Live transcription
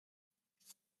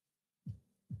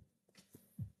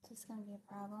this going to be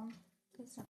a problem?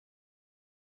 Please don't.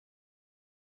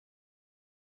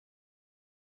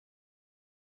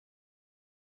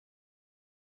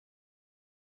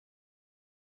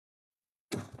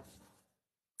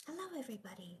 Hello,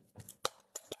 everybody.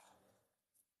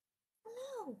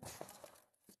 Hello.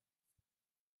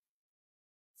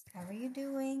 How are you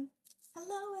doing?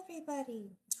 Hello,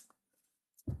 everybody.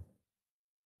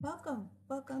 Welcome,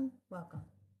 welcome, welcome.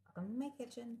 Welcome to my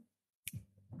kitchen.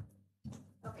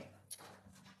 Okay.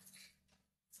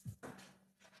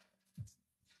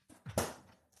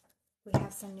 We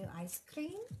have some new ice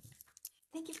cream.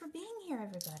 Thank you for being here,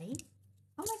 everybody.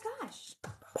 Oh my gosh.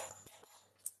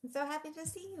 I'm so happy to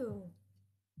see you.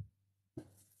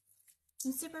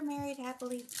 I'm super married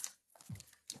happily.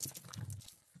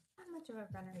 Not much of a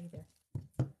runner either.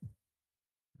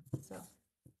 So,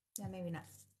 yeah, maybe not.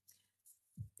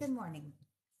 Good morning.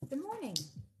 Good morning.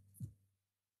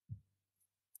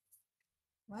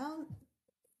 Well,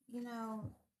 you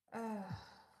know,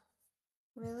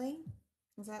 really?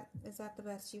 Is that the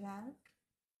best you have?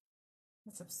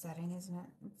 That's upsetting, isn't it?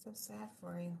 I'm so sad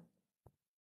for you.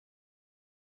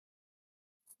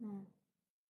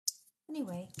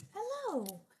 Anyway,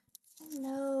 hello.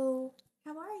 Hello.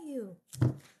 How are you?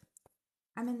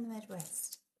 I'm in the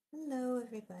Midwest. Hello,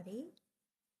 everybody.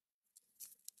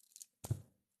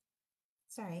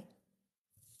 Sorry.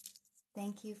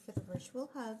 Thank you for the virtual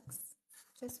hugs.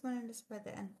 Just wanted to spread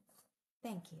that.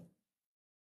 Thank you.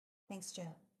 Thanks,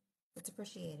 Joe. It's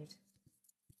appreciated.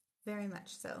 Very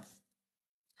much so.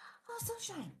 Oh,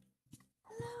 sunshine.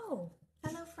 Hello.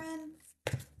 Hello, friends.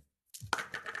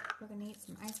 We're going to eat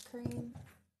some ice cream.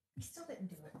 I still didn't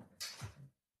do it.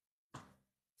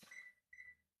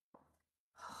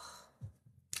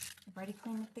 I've already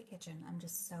cleaned up the kitchen. I'm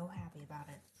just so happy about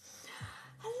it.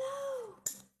 Hello.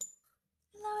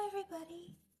 Hello,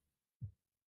 everybody.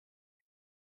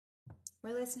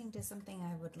 We're listening to something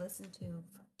I would listen to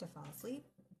fall asleep.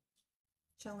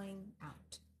 Chilling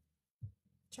out.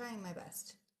 Trying my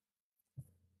best.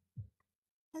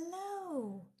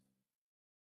 Hello.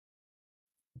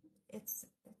 It's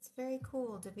very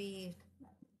cool to be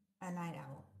a night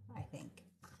owl, I think.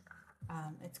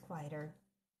 It's quieter.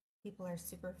 People are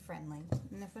super friendly.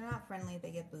 And if they're not friendly,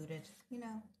 they get booted. You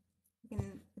know,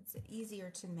 it's easier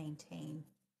to maintain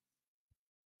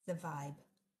the vibe.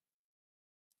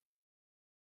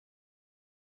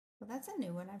 Well, that's a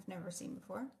new one I've never seen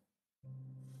before.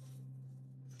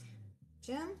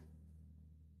 Jim?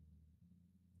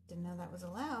 Didn't know that was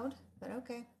allowed, but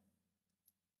okay.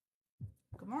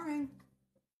 Good morning.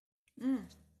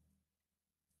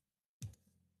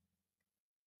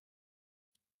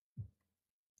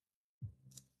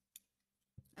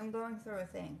 I'm going through a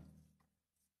thing.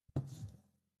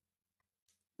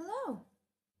 Hello.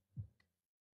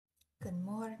 Good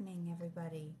morning,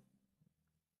 everybody.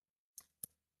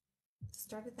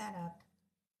 Started that up.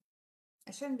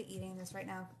 I shouldn't be eating this right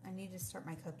now. I need to start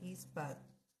my cookies, but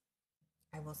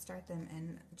I will start them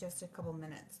in just a couple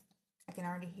minutes. I can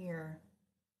already hear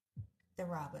the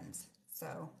robins,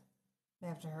 so we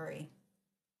have to hurry.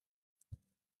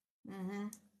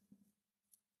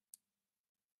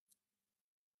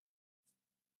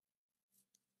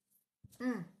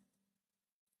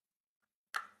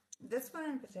 This one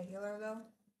in particular, though,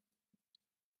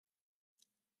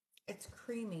 it's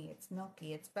creamy, it's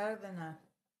milky, it's better than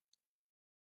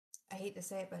I hate to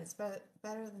say it, but it's better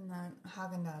than the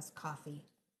Haagen-Dazs coffee.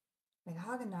 Like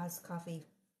Haagen-Dazs coffee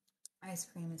ice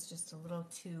cream is just a little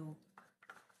too,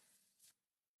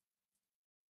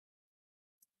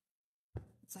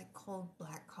 it's like cold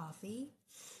black coffee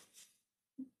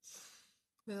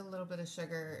with a little bit of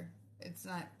sugar. It's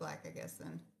not black, I guess,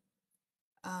 then.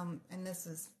 And this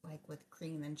is like with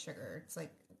cream and sugar. It's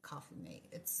like coffee mate.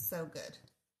 It's so good.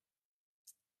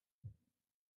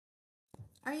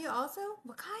 Are you also?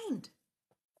 What kind?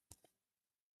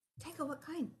 Tango, what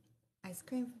kind? Ice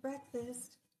cream for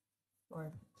breakfast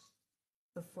or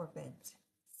before bed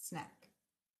snack?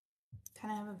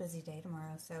 Kind of have a busy day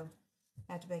tomorrow, so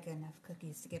I have to bake enough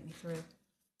cookies to get me through.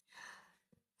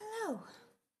 Hello.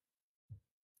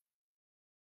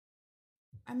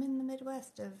 I'm in the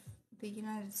Midwest of the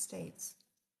United States.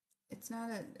 It's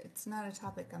not a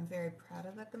topic I'm very proud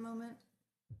of at the moment.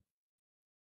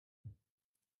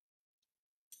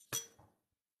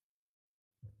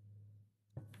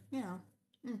 You know.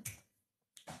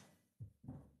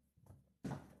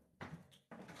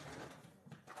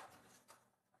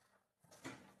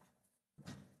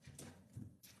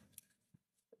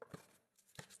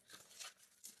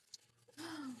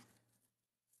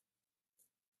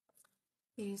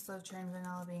 Beauty Slow Churn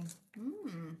Vanilla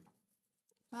Bean.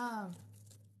 Oh.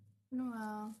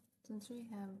 Well, since we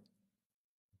have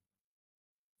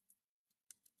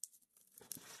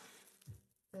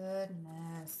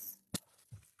Goodness.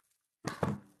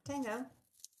 Tango,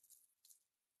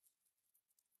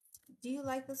 do you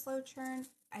like the slow churn?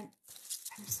 I'm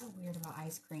so weird about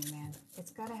ice cream, man.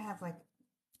 It's gotta have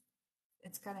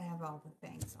all the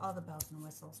things, all the bells and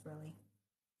whistles, really.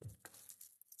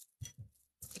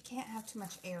 It can't have too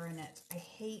much air in it. I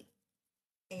hate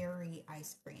airy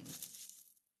ice cream.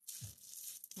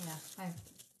 Yeah,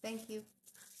 thank you.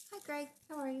 Hi, Greg.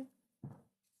 How are you?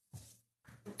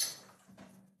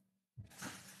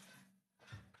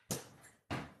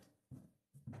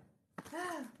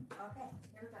 Okay,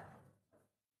 here we go.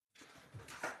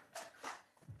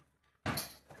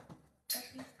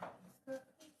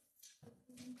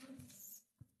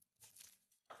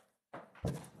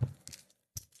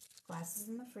 Glasses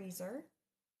in the freezer.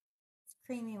 It's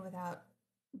creamy without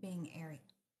being airy.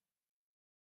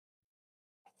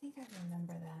 I think I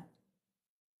remember that.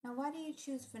 Now, why do you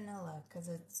choose vanilla? Because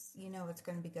it's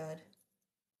going to be good.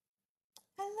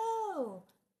 Hello.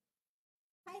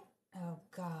 Hi. Oh,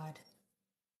 God.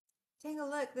 Take a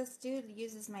look. This dude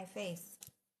uses my face.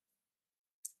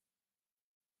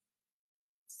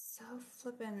 So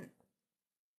flippin'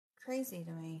 crazy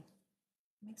to me.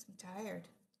 It makes me tired.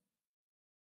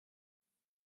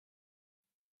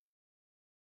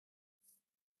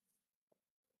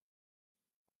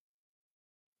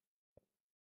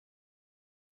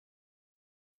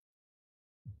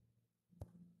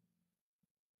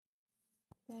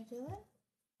 Did I do it?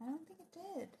 I don't think it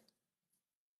did.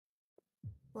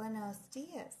 Buenos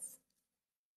dias.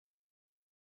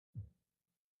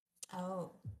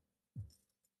 Oh.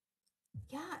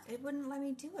 Yeah, it wouldn't let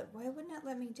me do it. Why wouldn't it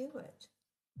let me do it?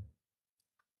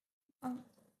 Oh.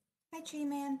 Hi, Tree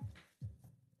Man.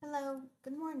 Hello.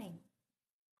 Good morning.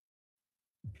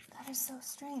 That is so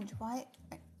strange. Why?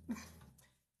 Isn't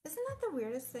that the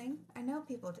weirdest thing? I know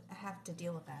people have to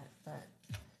deal with that, but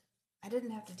I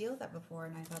didn't have to deal with that before,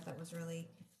 and I thought that was really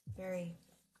very...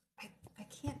 I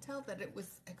can't tell that it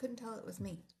was... I couldn't tell it was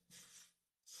me.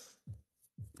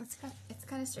 It's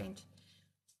kind of strange.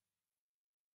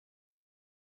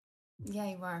 Yeah,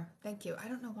 you are. Thank you. I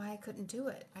don't know why I couldn't do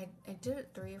it. I did it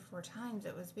 3 or 4 times.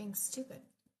 It was being stupid.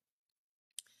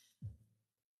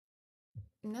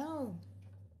 No,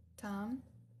 Tom.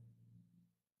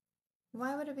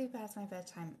 Why would it be past my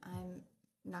bedtime? I'm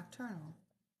nocturnal.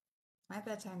 My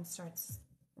bedtime starts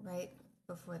right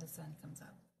before the sun comes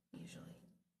up, usually.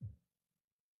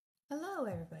 Hello,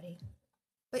 everybody.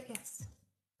 But yes,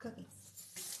 cookies.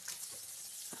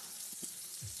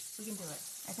 We can do it.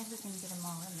 I think we can get them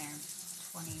all in there in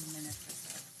 20 minutes or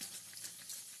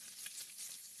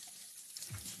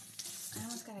so. I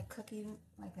almost got a cookie,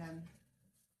 like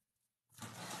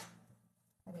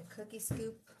a cookie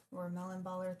scoop or a melon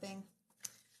baller thing.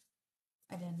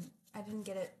 I didn't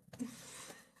get it.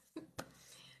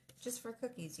 Just for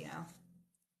cookies, you know.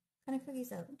 What kind of cookies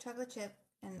though? Chocolate chip,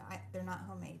 and they're not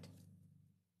homemade.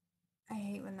 I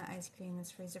hate when the ice cream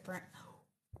is freezer burnt.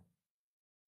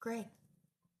 Greg,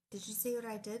 did you see what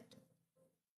I did?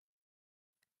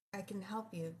 I can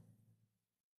help you.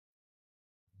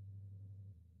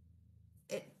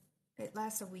 It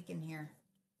lasts a week in here,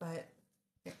 but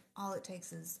all it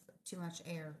takes is too much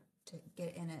air to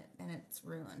get in it, and it's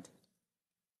ruined.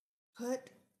 But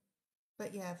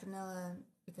yeah, vanilla,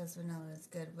 because vanilla is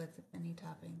good with any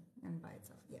topping and by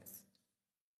itself, yes.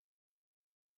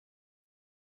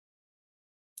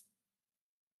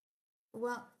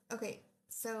 Well, okay,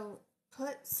 so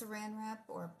put saran wrap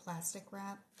or plastic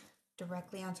wrap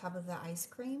directly on top of the ice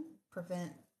cream to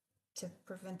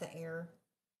prevent the air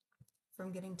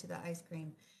from getting to the ice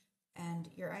cream, and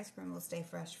your ice cream will stay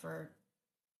fresh for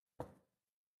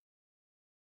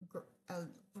a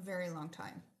very long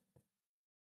time.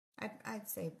 I'd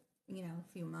say, a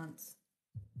few months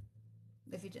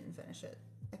if you didn't finish it.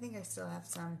 I think I still have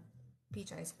some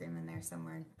peach ice cream in there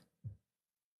somewhere.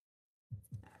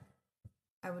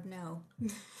 I would know.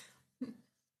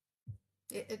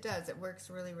 It does. It works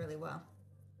really, really well.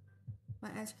 My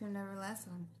ice cream never lasts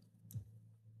long.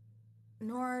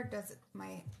 Nor does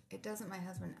it doesn't my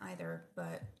husband either,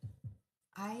 but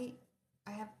I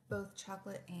have both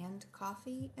chocolate and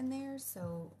coffee in there,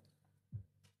 so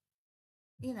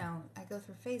I go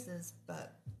through phases,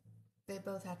 but they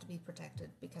both have to be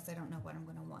protected because I don't know what I'm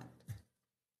going to want.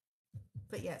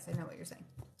 But yes, I know what you're saying.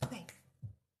 Okay.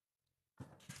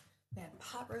 We had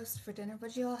pot roast for dinner. What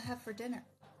did you all have for dinner?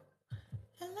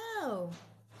 Hello.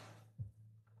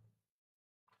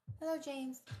 Hello,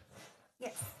 James.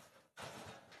 Yes.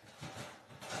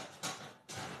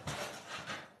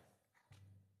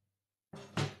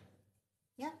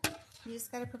 Yeah. You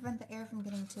just got to prevent the air from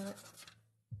getting to it.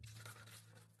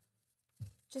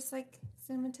 Just like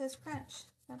Cinnamon Toast Crunch.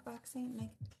 That box ain't make.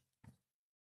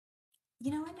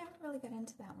 You know, I never really got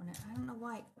into that one. I don't know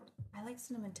why. I like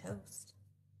cinnamon toast.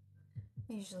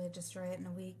 I usually destroy it in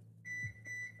a week.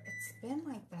 It's been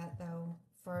like that though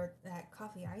for that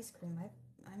coffee ice cream.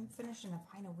 I'm finishing a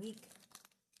pint a week.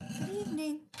 Good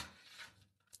evening.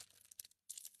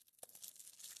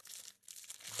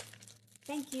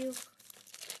 Thank you.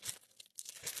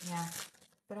 Yeah,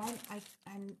 but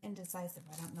I'm indecisive.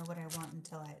 I don't know what I want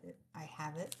until I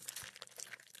have it.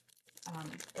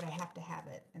 But I have to have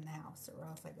it in the house, or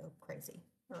else I go crazy.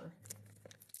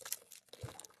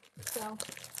 So,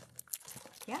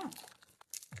 yeah. I'm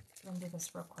gonna do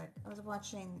this real quick. I was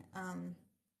watching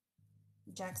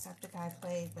Jacksepticeye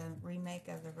play the remake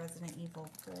of the Resident Evil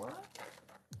 4.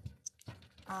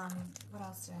 What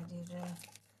else did I do today?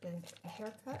 Did a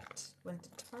haircut, went to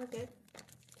Target.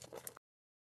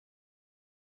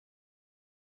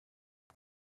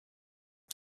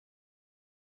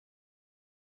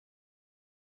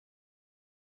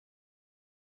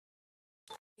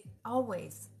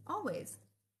 Always, always.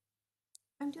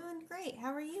 I'm doing great.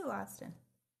 How are you, Austin?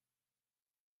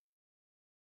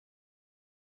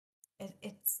 It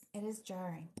is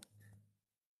jarring.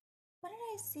 What did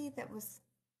I see that was,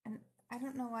 and I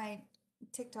don't know why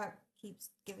TikTok keeps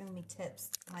giving me tips.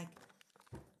 Like,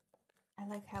 I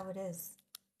like how it is.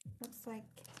 Looks like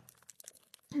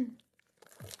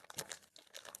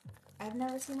I've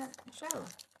never seen that show.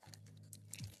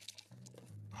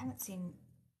 I haven't seen.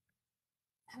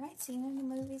 Have I seen any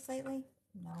movies lately?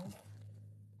 No.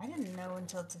 I didn't know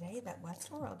until today that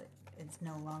Westworld is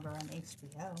no longer on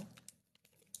HBO.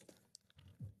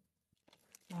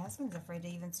 My husband's afraid to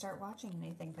even start watching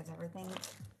anything because everything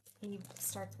he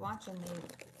starts watching,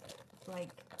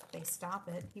 they stop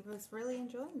it. He was really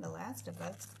enjoying The Last of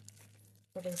Us,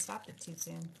 but they stopped it too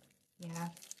soon. Yeah.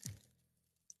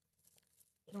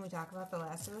 Can we talk about The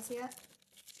Last of Us yet?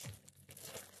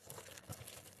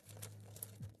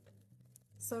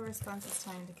 Slow response is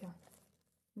time to kill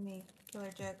me.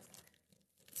 Killer jokes.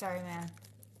 Sorry, man.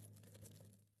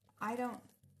 I don't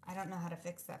know how to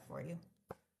fix that for you.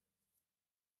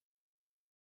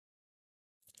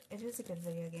 It is a good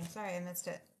video game. Sorry, I missed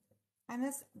it.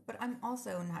 But I'm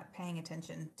also not paying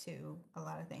attention to a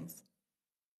lot of things.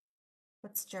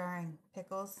 What's jarring?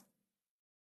 Pickles?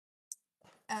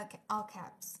 Okay, all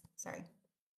caps. Sorry.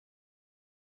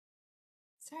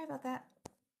 Sorry about that.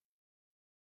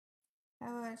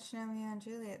 I watched Romeo and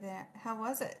Juliet there. How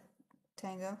was it?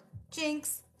 Tango.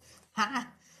 Jinx! Ha!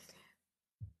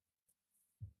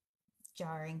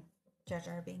 Jarring. Jar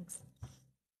Jar Binks.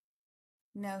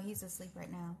 No, he's asleep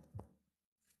right now.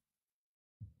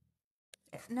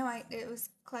 No, it was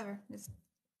clever.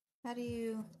 How do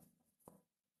you...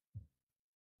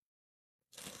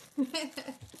 The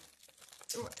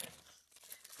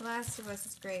Last of Us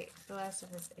is great. The Last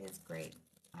of Us is great.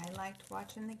 I liked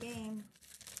watching the game.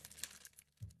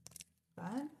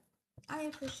 But I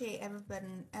appreciate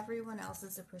everyone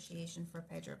else's appreciation for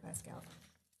Pedro Pascal.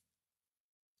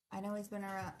 I know he's been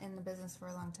around in the business for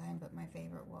a long time, but my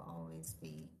favorite will always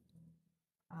be,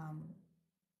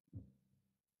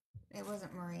 it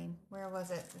wasn't Marine. Where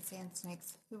was it? The Sand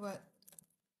Snakes. What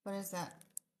is that?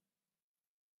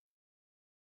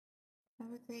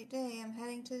 Have a great day. I'm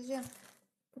heading to the gym.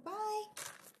 Goodbye.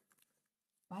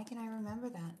 Why can I remember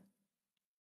that?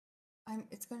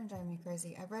 It's going to drive me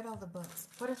crazy. I read all the books.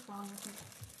 What is wrong with me?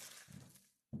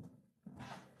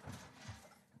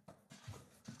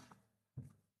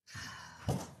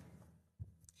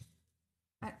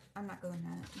 I'm not going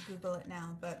to Google it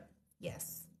now, but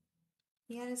yes.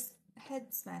 He had his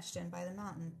head smashed in by the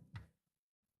mountain.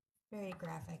 Very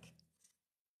graphic.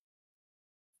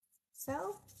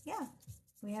 So, yeah.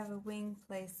 We have a wing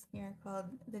place here called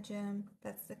the gym.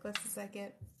 That's the closest I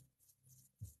get.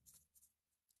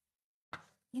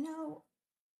 You know,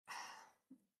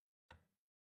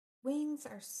 wings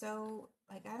are so,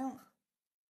 like, I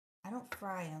don't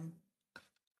fry them,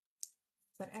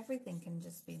 but everything can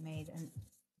just be made, and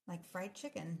like fried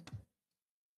chicken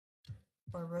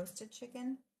or roasted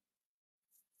chicken,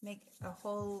 make a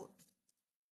whole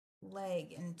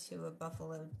leg into a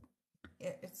buffalo.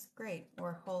 It's great.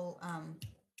 Or whole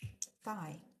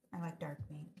thigh. I like dark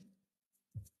meat.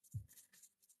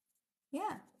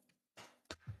 Yeah,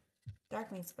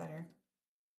 dark meat's better.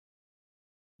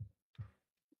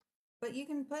 But you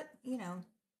can put,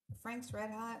 Frank's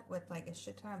Red Hot with like a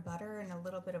shit ton of butter and a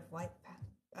little bit of white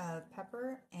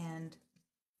pepper and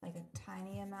like a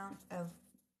tiny amount of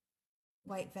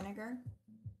white vinegar.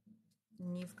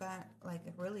 And you've got like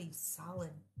a really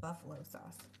solid buffalo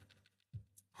sauce.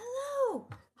 Hello!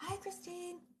 Hi,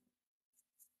 Christine!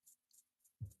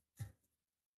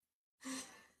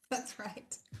 That's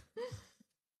right.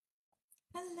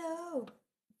 Hello.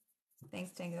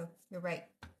 Thanks, Tango. You're right.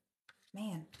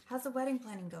 Man, how's the wedding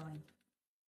planning going?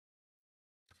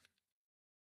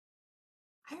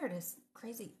 I heard it's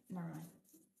crazy. Never mind.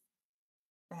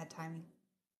 Bad timing.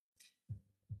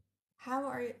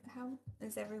 How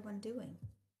is everyone doing?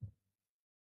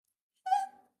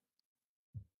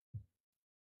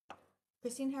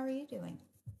 Christine, how are you doing?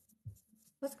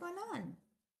 What's going on?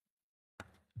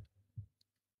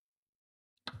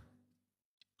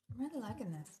 I'm really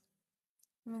liking this.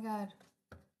 Oh my god.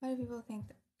 Why do people think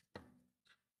that?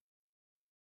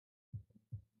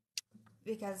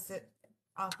 Because it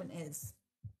often is.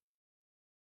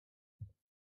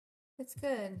 It's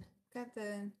good. Got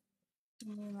the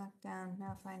new lockdown,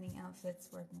 now finding outfits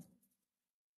working.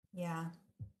 Yeah.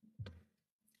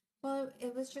 Well,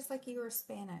 it was just like you were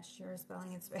Spanish. You were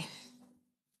spelling in Spanish.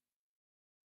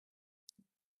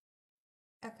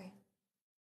 Okay.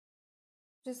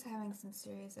 Just having some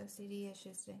serious OCD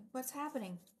issues today. What's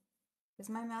happening? Is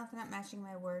my mouth not matching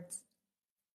my words?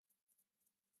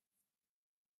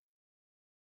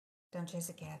 Don't chase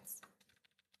the cats.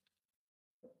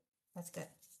 That's good.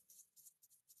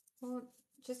 Well,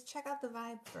 just check out the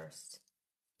vibe first.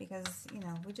 Because,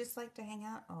 we just like to hang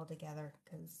out all together.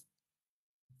 Because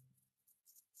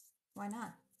why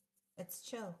not? It's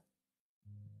chill.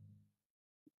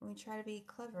 We try to be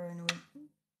clever and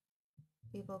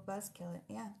people buzzkill it.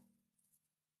 Yeah.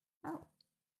 Oh.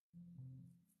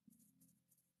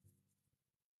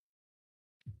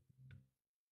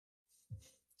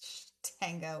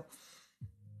 Tango.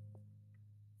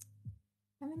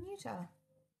 I'm in Utah.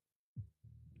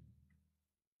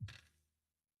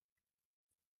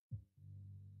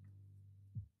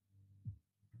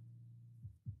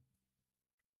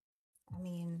 I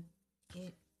mean,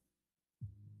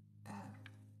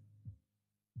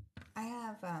 I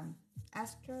have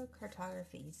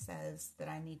astrocartography says that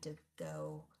I need to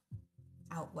go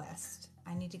out west.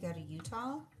 I need to go to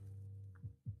Utah,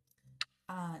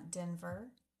 Denver,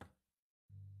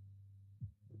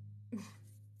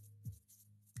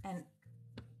 and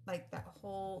like that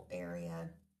whole area.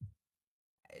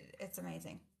 It's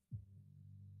amazing.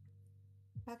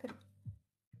 I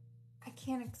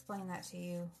can't explain that to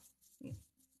you.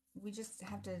 We just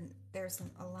have to. There's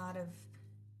a lot of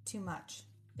too much.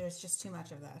 There's just too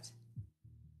much of that.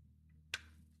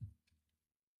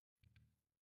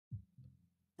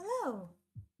 Hello.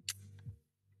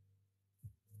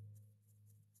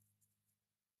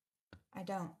 I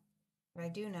don't, but I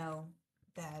do know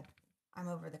that I'm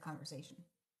over the conversation.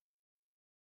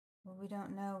 Well, we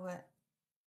don't know what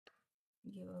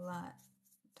you a lot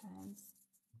times.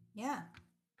 Yeah.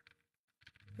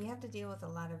 We have to deal with a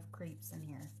lot of creeps in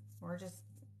here. We're just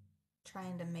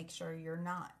trying to make sure you're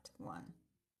not one.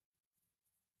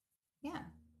 Yeah.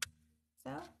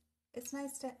 So, it's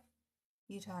nice to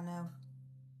Utah know.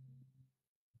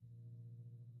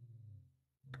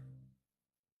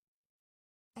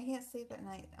 I can't sleep at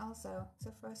night also.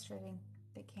 So frustrating.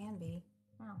 It can be.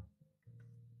 Wow.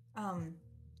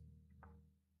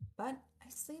 But I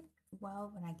sleep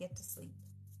well when I get to sleep.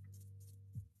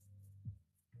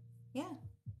 Yeah.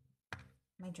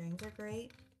 My dreams are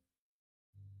great.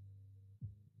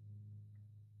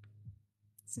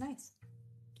 It's nice.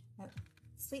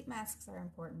 Sleep masks are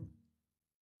important.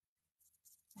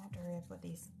 I have to hurry up with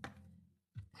these.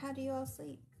 How do you all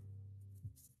sleep?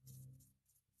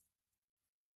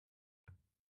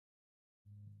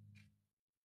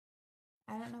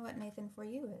 I don't know what Nathan for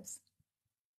you is.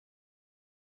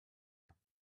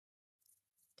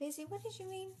 Daisy, what did you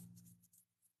mean?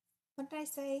 What did I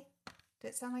say? Did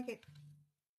it sound like it?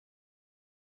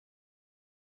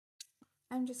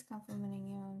 I'm just complimenting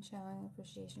you and showing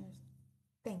appreciation.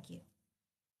 Thank you.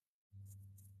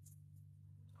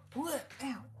 What?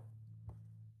 Ow.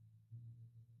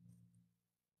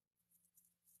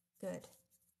 Good.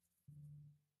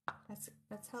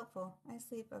 That's helpful. I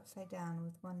sleep upside down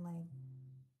with one leg.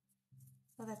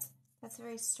 Oh, that's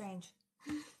very strange.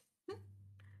 I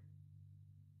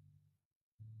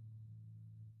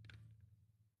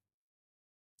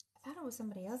thought it was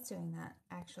somebody else doing that,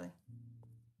 actually.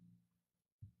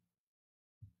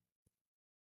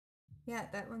 Yeah,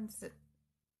 that was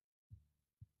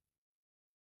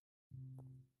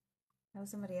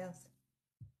somebody else.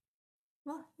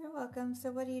 Well, you're welcome.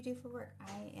 So what do you do for work?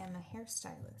 I am a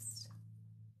hairstylist.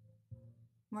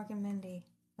 Morgan Mindy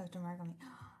left a mark on me.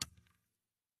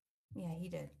 Yeah, he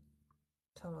did.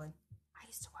 Totally. I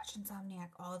used to watch Insomniac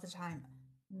all the time.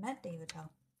 I met David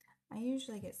Hill. I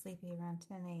usually get sleepy around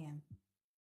 10 a.m.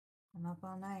 I'm up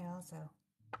all night also.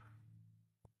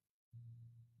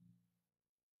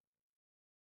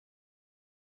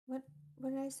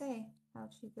 What did I say?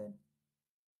 How's she good?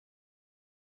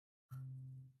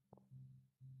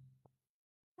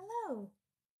 Hello.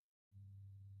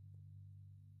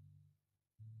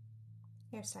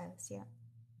 Hairstylist, yeah.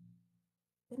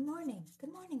 Good morning.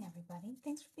 Good morning, everybody.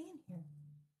 Thanks for being here.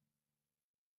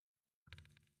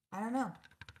 I don't know.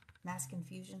 Mass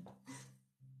confusion.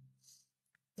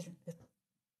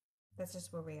 That's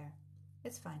just where we are.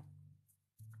 It's fine.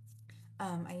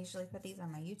 I usually put these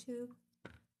on my YouTube.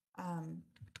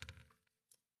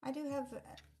 I do have,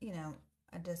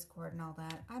 a Discord and all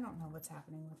that. I don't know what's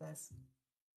happening with this.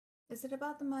 Is it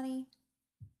about the money?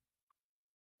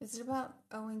 Is it about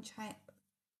owing China,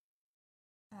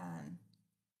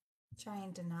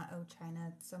 trying to not owe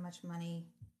China so much money?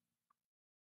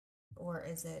 Or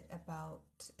is it a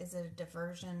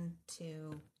diversion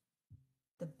to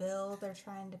the bill they're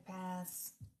trying to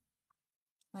pass?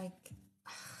 Like,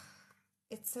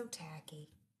 it's so tacky.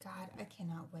 God, I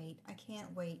cannot wait. I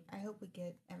can't wait. I hope we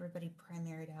get everybody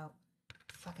primaried out. I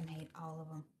fucking hate all of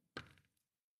them.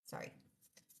 Sorry.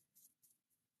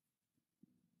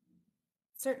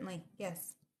 Certainly,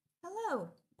 yes.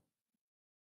 Hello.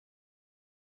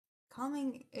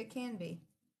 Calming it can be.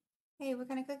 Hey, what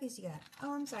kind of cookies you got?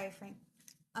 Oh, I'm sorry, Frank.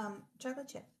 Chocolate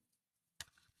chip.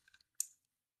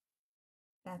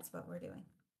 That's what we're doing.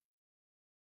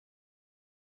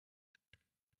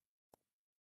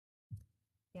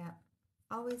 Yeah.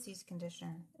 Always use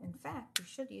conditioner. In fact, you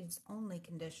should use only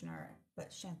conditioner,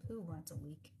 but shampoo once a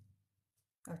week.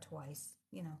 Or twice,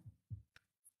 Good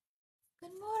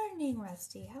morning,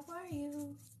 Rusty. How are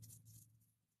you?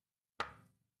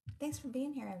 Thanks for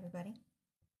being here, everybody.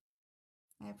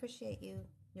 I appreciate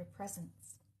your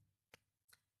presence.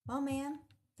 Oh, man,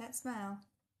 that smile.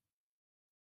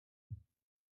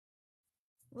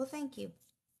 Well, thank you.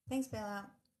 Thanks,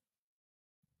 Bailout.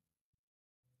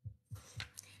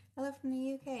 Hello from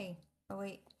the UK. Oh,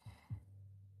 wait.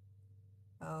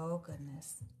 Oh,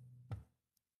 goodness.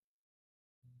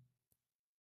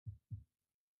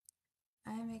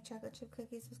 I make chocolate chip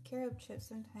cookies with carob chips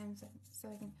sometimes so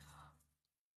I can...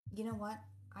 You know what?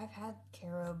 I've had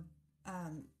carob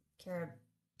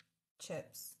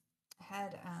chips. I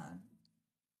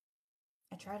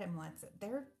tried them once.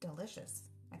 They're delicious.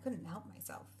 I couldn't help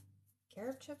myself.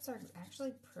 Carob chips are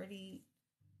actually pretty...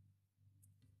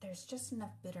 There's just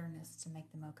enough bitterness to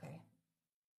make them okay.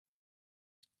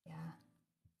 Yeah.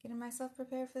 Getting myself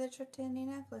prepared for the trip to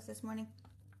Indianapolis this morning.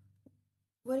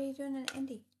 What are you doing in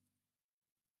Indy?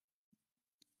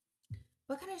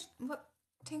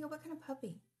 Tango, what kind of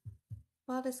puppy?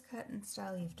 Wildest cut and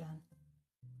style you've done?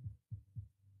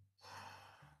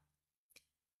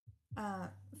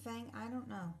 Fang, I don't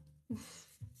know.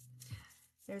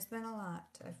 There's been a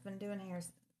lot. I've been doing hair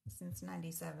since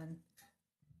 97.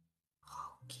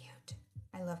 Oh, cute.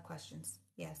 I love questions.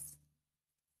 Yes.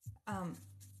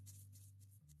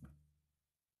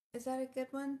 Is that a good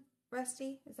one,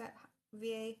 Rusty? Is that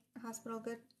VA hospital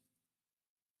good?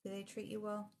 Do they treat you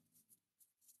well?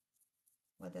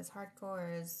 With as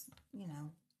hardcore as, never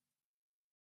mind.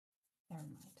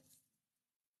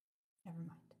 Never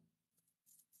mind.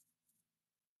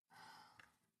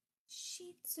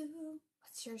 Shih Tzu.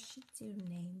 What's your Shih Tzu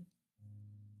name?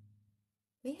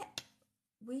 We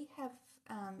have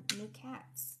new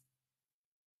cats.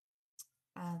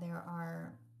 There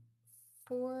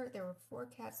were 4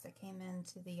 cats that came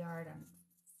into the yard on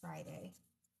Friday.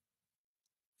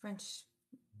 French,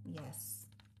 yes.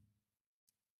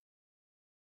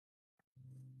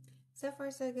 So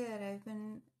far, so good. I've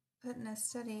been putting a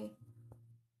study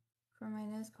for my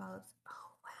nose polyps.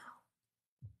 Oh, wow.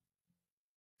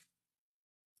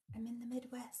 I'm in the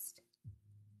Midwest.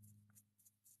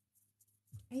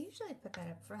 I usually put that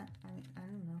up front. I mean, I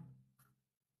don't know.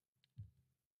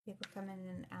 People come in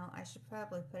and out. I should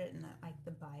probably put it in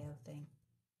the bio thing.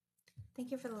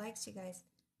 Thank you for the likes, you guys.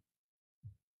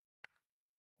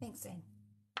 Thanks, Zane.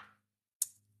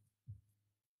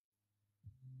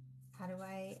 How do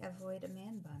I avoid a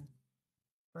man bun?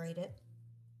 Braid it.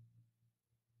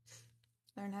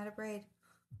 Learn how to braid.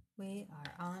 We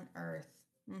are on Earth.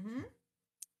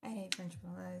 I hate French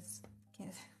fries.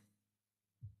 Can't.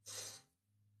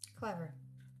 Clever.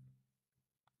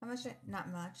 How much?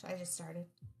 Not much. I just started.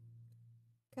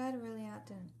 God really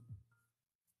outdone.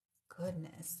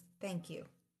 Goodness. Thank you.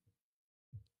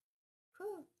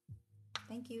 Whew.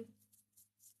 Thank you.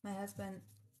 My husband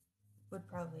would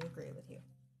probably agree with you.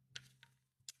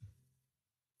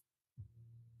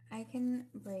 I can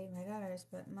braid my daughter's,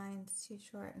 but mine's too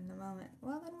short in the moment.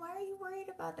 Well, then why are you worried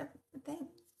about the thing?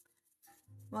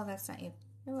 Well, that's not you.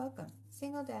 You're welcome.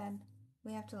 Single dad.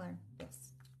 We have to learn.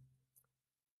 Yes.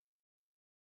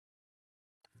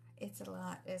 It's a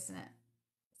lot, isn't it?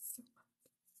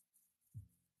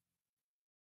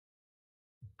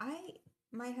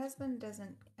 My husband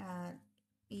doesn't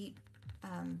eat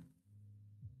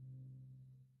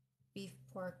beef,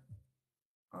 pork,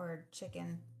 or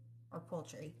chicken or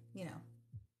poultry,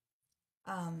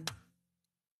 Um,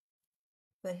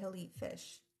 but he'll eat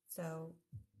fish. So,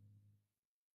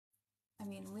 I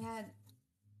mean,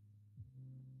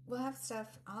 we'll have stuff.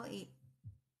 I'll eat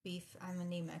beef. I'm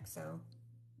anemic, so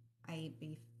I eat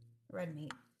beef, red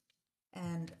meat.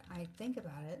 And I think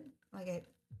about it, like I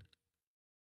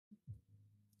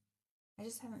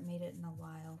just haven't made it in a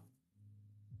while.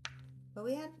 But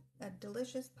we had a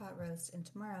delicious pot roast, and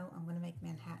tomorrow I'm going to make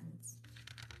Manhattans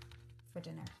for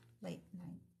dinner, late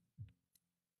night.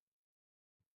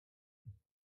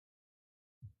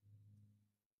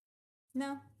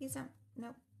 No, he's not.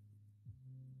 Nope.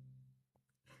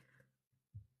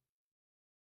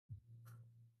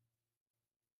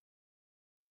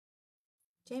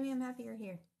 Jamie, I'm happy you're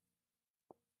here.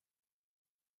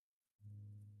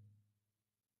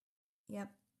 Yep,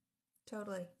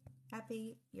 totally.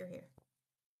 Happy you're here.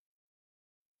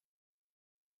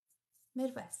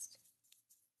 Midwest.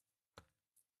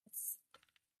 It's,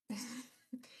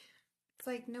 it's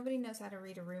like nobody knows how to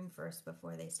read a room first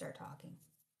before they start talking.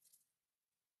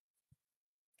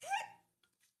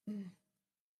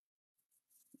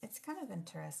 It's kind of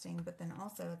interesting, but then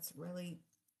also it's really,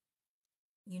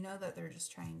 that they're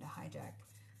just trying to hijack,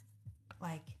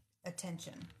 like,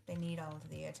 attention. They need all of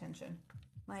the attention.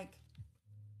 Like,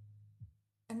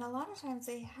 and a lot of times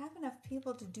they have enough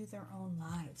people to do their own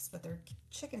lives, but they're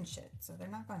chicken shit, so they're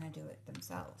not going to do it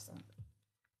themselves. So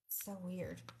it's so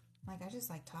weird. Like, I just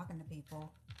like talking to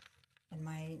people in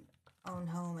my own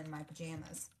home in my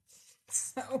pajamas.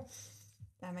 So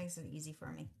that makes it easy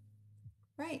for me.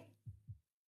 Right.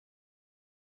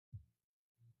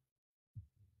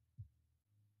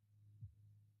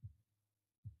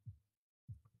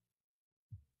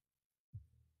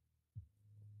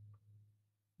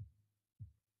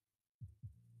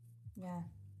 Yeah.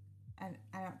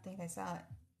 I don't think I saw it.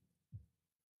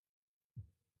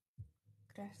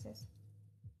 Gracias.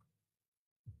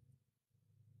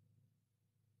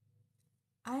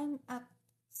 I'm up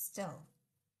still.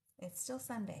 It's still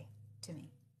Sunday to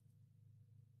me.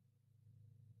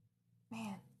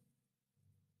 Man.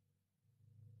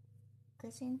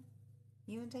 Christine,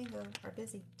 you and Tango are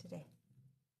busy today.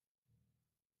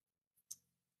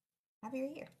 Happy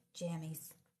you're here.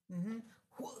 Jammies. Mm-hmm.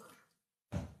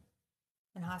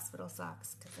 And hospital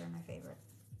socks, because they're my favorite.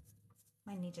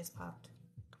 My knee just popped.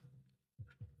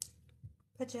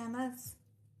 Pajamas.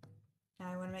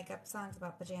 Now I want to make up songs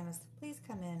about pajamas. Please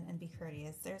come in and be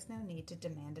courteous. There's no need to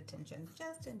demand attention.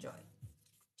 Just enjoy.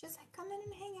 Just come in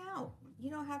and hang out. You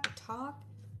don't have to talk.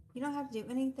 You don't have to do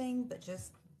anything but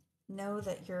just know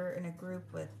that you're in a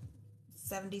group with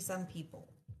 70 some people.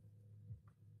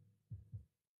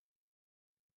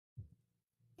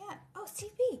 Yeah. Oh,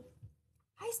 Steve B.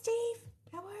 Hi, Steve.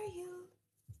 How are you?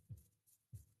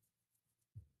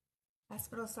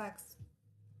 Hospital socks.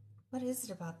 What is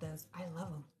it about those? I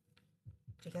love them.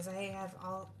 Because I have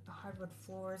all hardwood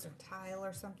floors or tile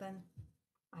or something.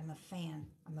 I'm a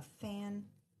fan.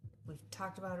 We've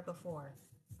talked about it before.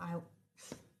 I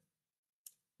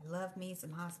love me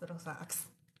some hospital socks.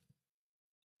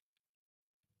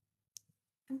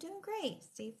 I'm doing great,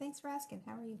 Steve. Thanks for asking.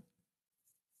 How are you?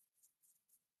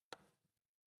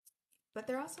 But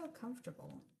they're also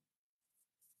comfortable.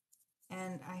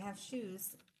 And I have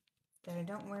shoes that I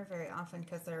don't wear very often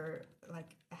because they're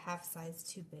like a half size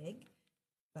too big,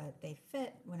 but they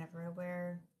fit whenever I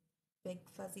wear big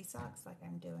fuzzy socks like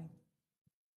I'm doing.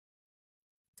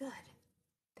 Good.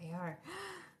 They are.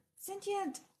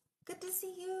 Sentient! Good to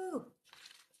see you!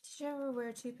 Did you ever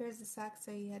wear two pairs of socks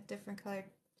so you had different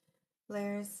colored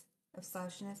layers of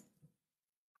slouchiness?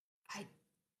 I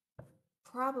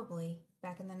probably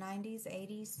back in the 90s,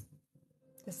 80s,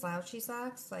 the slouchy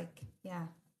socks, like, yeah.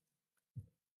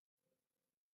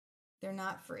 They're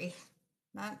not free.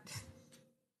 Not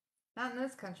in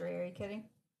this country, are you kidding?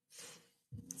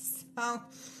 So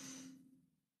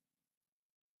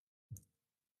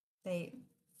they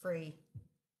free.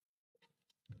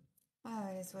 Oh,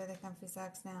 I just wear the comfy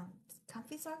socks now.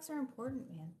 Comfy socks are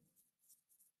important, man.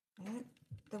 And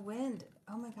the wind.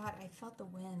 Oh my god, I felt the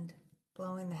wind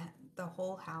blowing the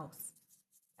whole house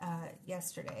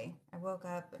yesterday. I woke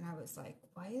up and I was like,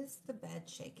 why is the bed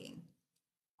shaking?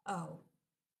 Oh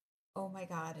my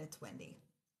god, it's windy.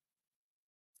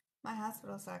 My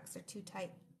hospital socks are too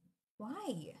tight.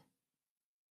 Why?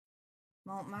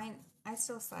 Well, mine, I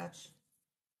still slouch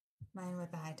mine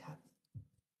with the high top.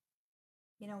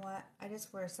 You know what? I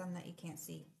just wear some that you can't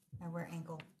see. I wear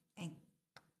ankle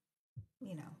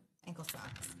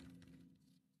socks.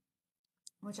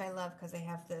 which I love because they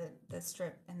have the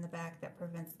strip in the back that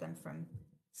prevents them from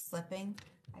slipping.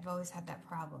 I've always had that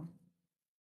problem.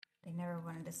 They never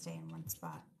wanted to stay in one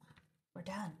spot. We're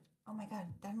done. Oh my god,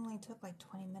 that only took like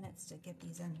 20 minutes to get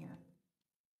these in here.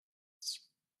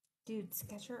 Dude,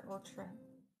 Skechers Ultra.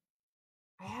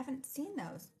 I haven't seen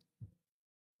those.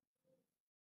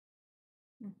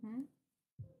 Mm-hmm.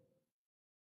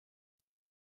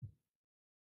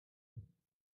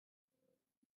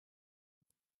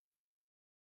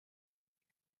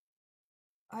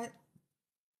 I,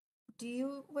 do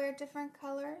you wear different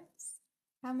colors?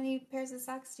 How many pairs of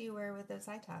socks do you wear with those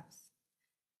high tops?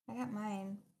 I got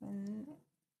mine when.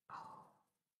 Oh.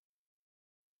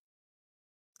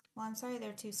 Well, I'm sorry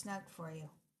they're too snug for you.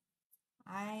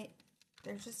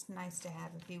 They're just nice to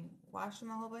have. If you wash them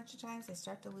a whole bunch of times, they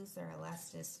start to lose their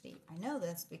elasticity. I know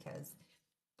this because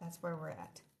that's where we're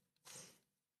at.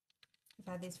 I've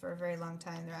had these for a very long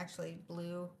time. They're actually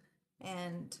blue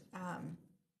and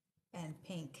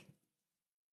pink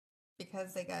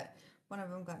because one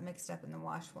of them got mixed up in the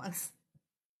wash once.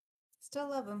 Still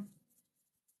love them.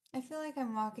 I feel like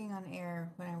I'm walking on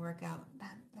air when I work out.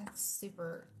 That's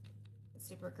super,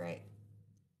 super great.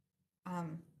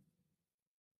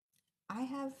 I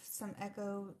have some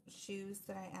Echo shoes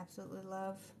that I absolutely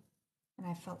love, and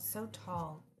I felt so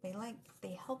tall. They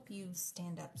help you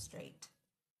stand up straight.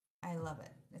 I love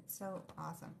it. It's so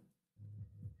awesome.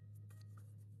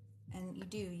 And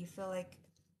you feel like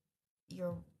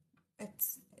you're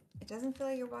it doesn't feel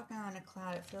like you're walking on a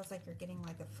cloud. It feels like you're getting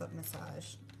like a foot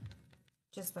massage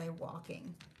just by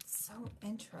walking. It's so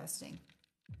interesting.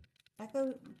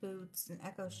 Echo boots and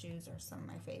Echo shoes are some of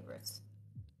my favorites.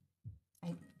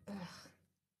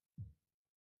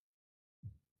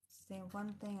 Say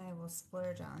one thing I will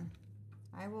splurge on.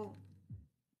 I will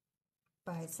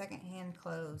buy secondhand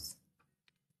clothes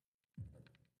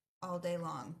all day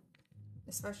long,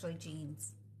 especially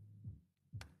jeans.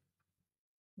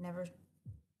 Never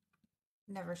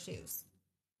shoes.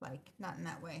 Like, not in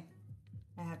that way.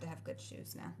 I have to have good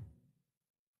shoes now.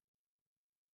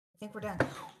 I think we're done.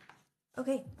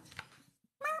 Okay.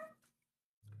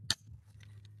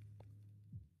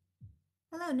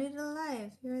 Hello, new to the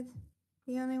live. You're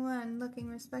the only one looking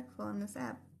respectful in this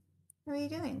app. How are you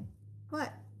doing?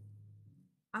 What?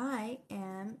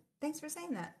 Thanks for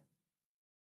saying that.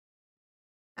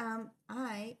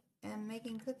 I am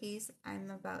making cookies.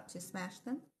 I'm about to smash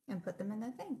them and put them in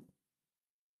that thing.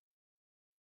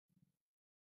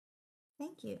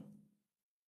 Thank you.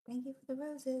 Thank you for the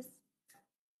roses.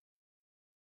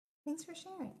 Thanks for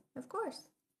sharing. Of course.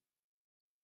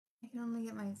 I can only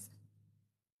get my...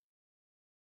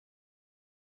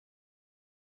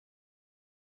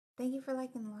 Thank you for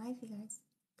liking the live, you guys.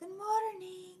 Good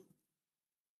morning.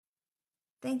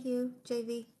 Thank you,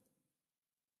 JV.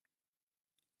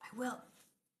 I will.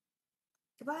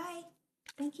 Goodbye.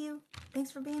 Thank you.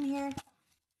 Thanks for being here.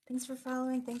 Thanks for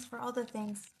following. Thanks for all the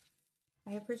things.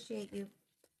 I appreciate you.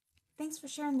 Thanks for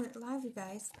sharing the live, you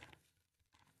guys.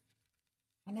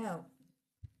 I know.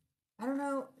 I don't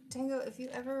know, Tango, if you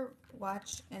ever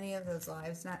watch any of those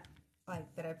lives, not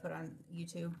like that I put on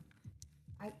YouTube,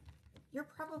 you're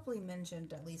probably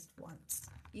mentioned at least once,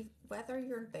 whether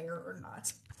you're there or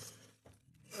not.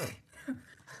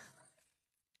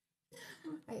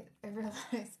 I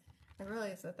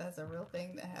realize that that's a real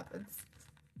thing that happens.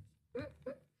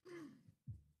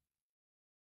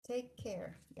 Take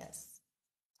care. Yes.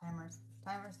 Timers.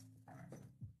 What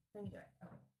are you doing?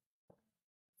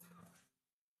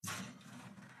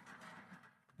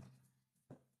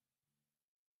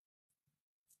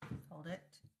 Hold it.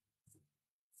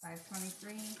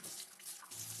 523.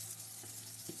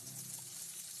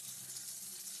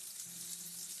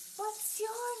 What's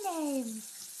your name?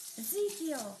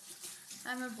 Ezekiel.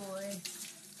 I'm a boy.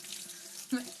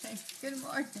 Good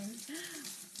morning.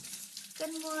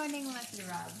 Good morning, Lucky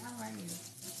Rob. How are you?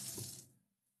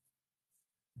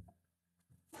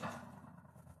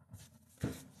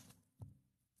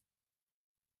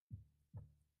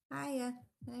 Hiya.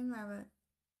 I'm Robert.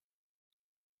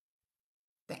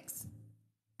 Thanks.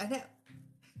 I know.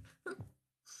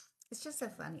 It's just so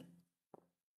funny.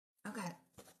 Okay.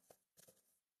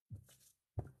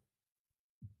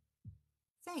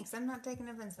 Thanks. I'm not taking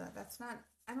offense to that. That's not.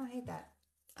 I don't hate that.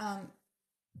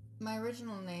 My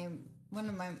original name,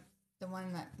 the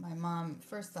one that my mom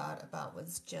first thought about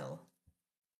was Jill.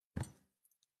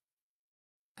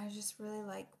 I just really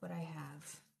like what I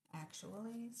have,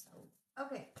 actually. So,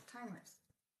 okay, timers.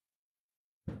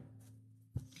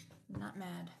 I'm not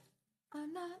mad.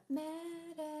 I'm not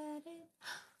mad at it.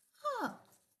 Oh,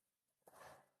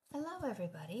 hello,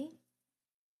 everybody.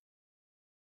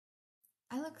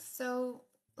 I look so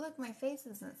Look, my face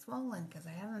isn't swollen because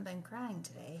I haven't been crying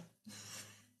today.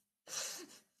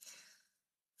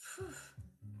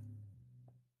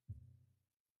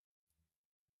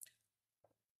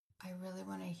 I really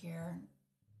want to hear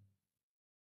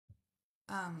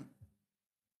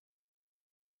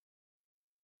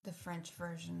the French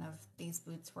version of These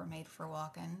Boots Were Made for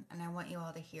Walking, and I want you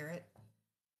all to hear it.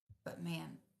 But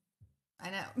man,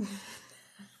 I know.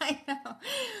 I know.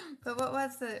 But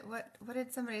what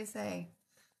did somebody say?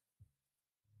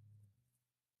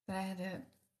 That I had to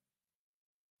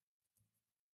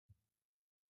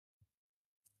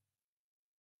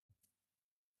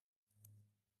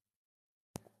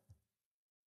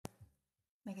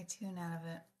make a tune out of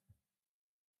it.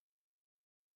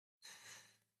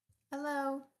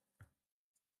 Hello.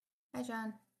 Hi,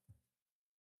 John.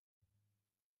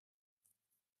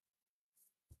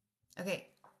 Okay,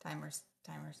 timers.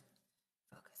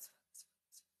 Focus.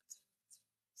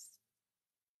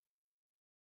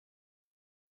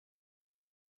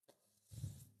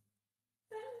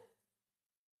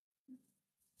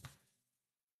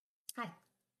 Hi.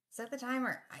 Set the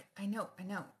timer. I know.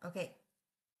 Okay.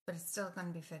 But it's still going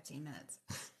to be 15 minutes.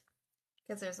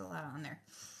 Because there's a lot on there.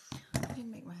 I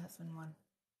didn't make my husband one.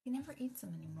 He never eats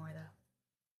them anymore, though.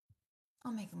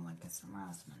 I'll make him one because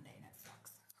tomorrow's Monday and it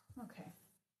sucks. Okay.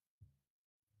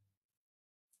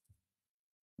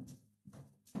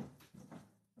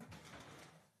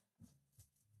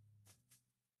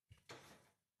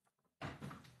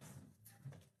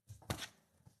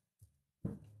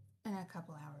 In a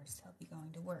couple hours, he'll be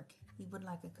going to work. He would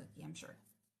like a cookie, I'm sure.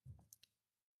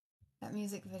 That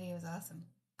music video is awesome.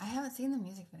 I haven't seen the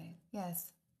music video.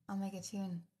 Yes, I'll make a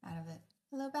tune out of it.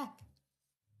 Hello back.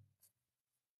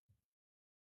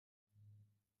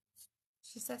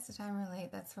 She sets the timer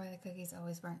late. That's why the cookies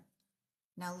always burn.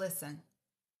 Now listen.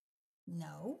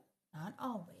 No, not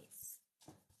always.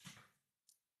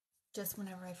 Just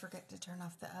whenever I forget to turn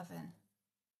off the oven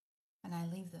and I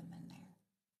leave them in there.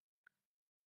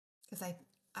 Because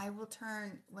I will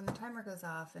turn, when the timer goes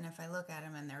off, and if I look at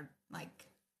them and they're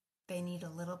like, they need a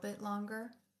little bit longer,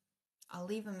 I'll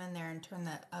leave them in there and turn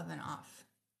the oven off.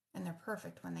 And they're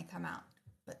perfect when they come out.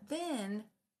 But then,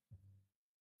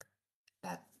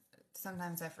 that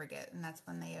sometimes I forget, and that's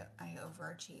when I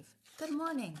overachieve. Good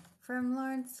morning from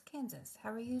Lawrence, Kansas. How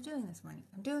are you doing this morning?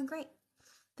 I'm doing great.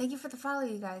 Thank you for the follow,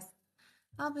 you guys.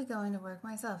 I'll be going to work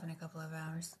myself in a couple of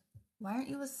hours. Why aren't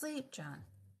you asleep, John?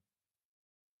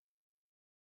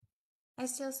 I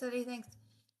still study things.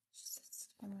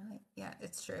 Yeah,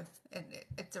 it's true.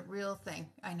 It's a real thing.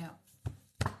 I know.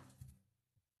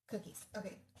 Cookies.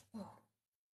 Okay. Oh.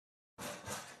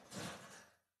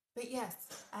 But yes,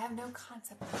 I have no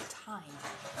concept of time.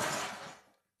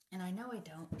 And I know I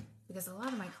don't, because a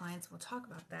lot of my clients will talk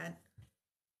about that.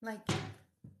 Like,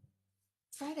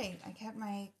 Friday, I kept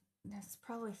that's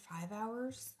probably 5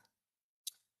 hours.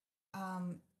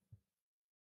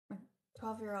 My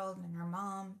 12-year-old and her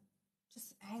mom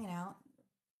just hanging out.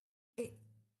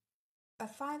 A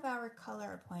 5-hour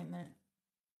color appointment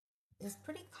is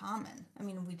pretty common. I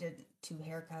mean, we did 2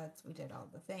 haircuts, we did all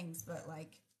the things, but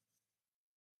like,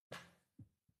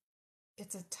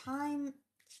 it's a time.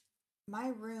 My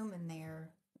room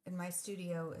in my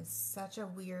studio is such a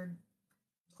weird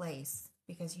place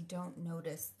because you don't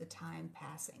notice the time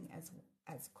passing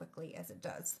as quickly as it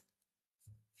does.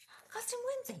 Custom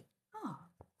Wednesday. Oh,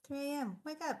 3 a.m.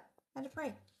 Wake up. Had to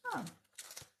pray. Oh.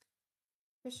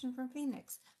 Christian from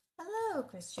Phoenix. Hello,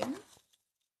 Christian.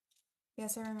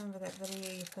 Yes, I remember that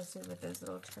video you posted with those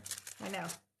little trips. I know.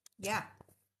 Yeah.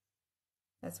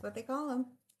 That's what they call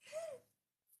them.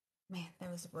 Man,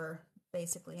 those were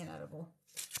basically inedible.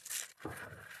 Let's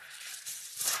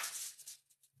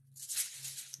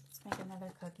make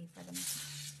another cookie for them.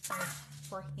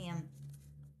 For him.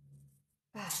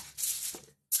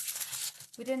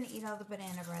 We didn't eat all the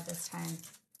banana bread this time.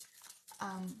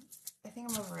 I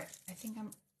think I'm over it. I think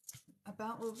I'm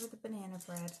about over the banana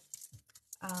bread.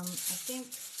 I think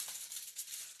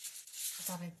I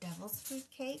got a devil's food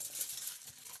cake.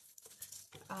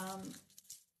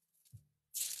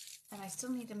 And I still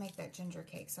need to make that ginger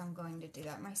cake, so I'm going to do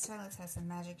that. My stylist has some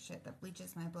magic shit that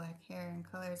bleaches my black hair and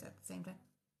colors at the same time.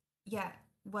 Yeah,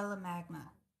 Wella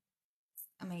Magma.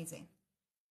 Amazing.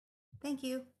 Thank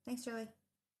you. Thanks, Joey.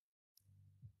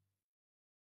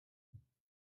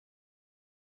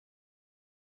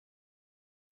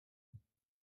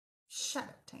 Shut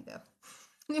up, Tango.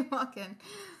 You walk in.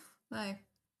 Like,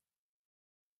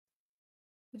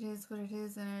 it is what it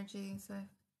is, energy, so...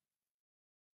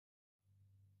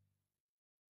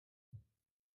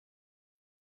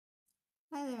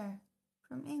 Hi there,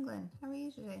 from England. How are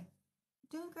you today?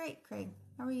 Doing great, Craig.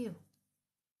 How are you?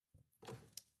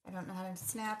 I don't know how to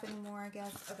snap anymore, I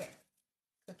guess. Okay.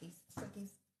 Cookies.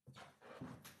 Cookies.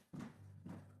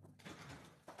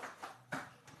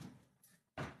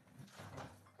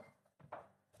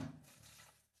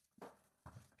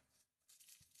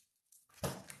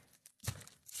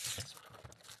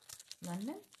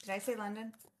 London? Did I say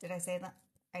London? Did I say that?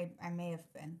 I may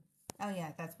have been. Oh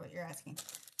yeah, that's what you're asking.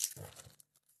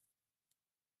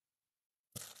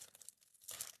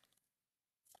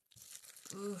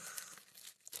 Oof.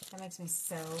 That makes me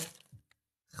so...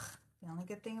 The only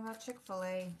good thing about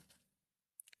Chick-fil-A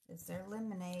is their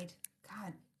lemonade.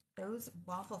 God, those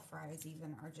waffle fries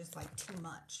even are just like too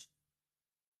much.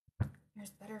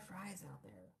 There's better fries out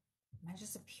there. Am I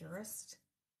just a purist?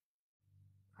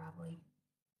 Probably.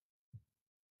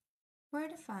 Where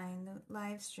to find the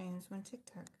live streams when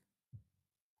TikTok?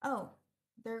 Oh,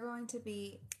 they're going to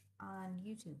be on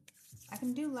YouTube. I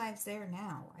can do lives there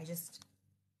now.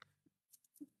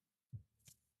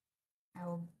 I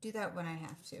will do that when I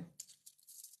have to.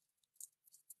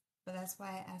 But that's why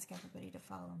I ask everybody to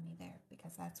follow me there,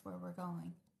 because that's where we're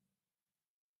going.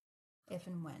 If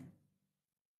and when.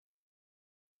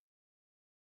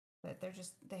 But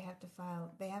they have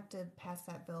to pass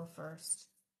that bill first.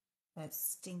 That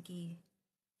stinky,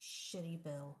 shitty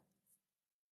bill.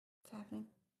 What's happening?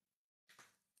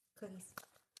 Cookies.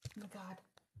 Oh my God.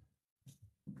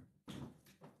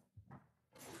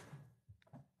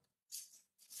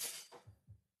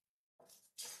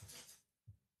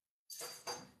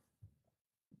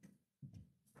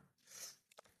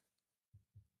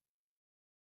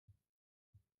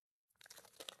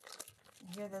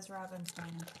 I hear this Robin's fan.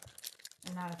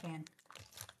 I'm not a fan.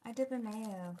 I dip in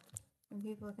mayo. And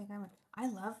people think I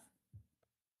love...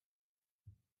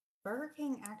 Burger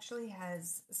King actually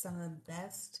has some of the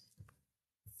best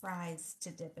fries to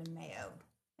dip in mayo.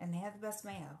 And they have the best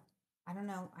mayo. I don't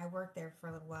know. I worked there for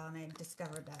a little while and I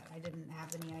discovered that. I didn't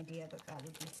have any idea that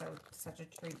would be such a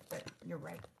treat, but you're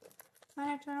right.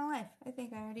 My Eternal Life. I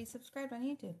think I already subscribed on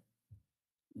YouTube.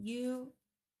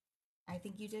 I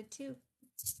think you did too,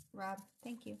 Rob.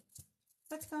 Thank you.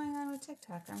 What's going on with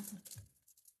TikTok?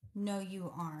 No, you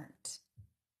aren't.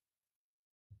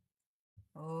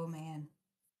 Oh, man.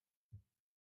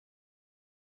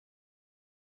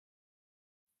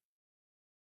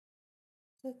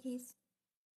 Cookies.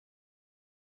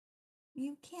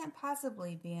 You can't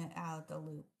possibly be out of the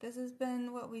loop. This has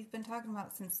been what we've been talking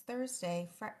about since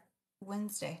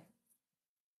Wednesday.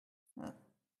 Look.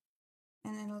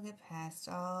 And it'll get passed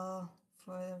all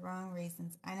for the wrong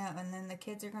reasons. I know, and then the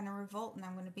kids are going to revolt and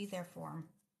I'm going to be there for them.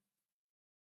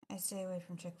 I stay away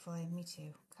from Chick-fil-A. Me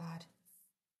too. God.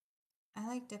 I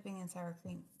like dipping in sour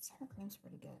cream. Sour cream's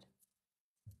pretty good.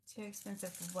 Too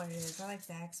expensive for what it is. I like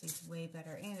Zaxby's way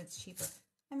better, and it's cheaper.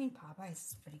 I mean, Popeyes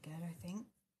is pretty good, I think.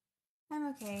 I'm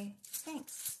okay.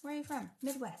 Thanks. Where are you from?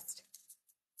 Midwest.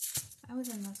 I was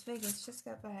in Las Vegas. Just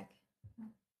got back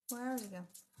 4 hours ago.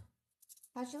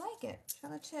 How'd you like it?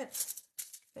 Chocolate chips.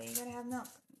 But you gotta have milk.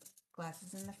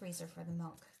 Glasses in the freezer for the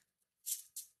milk.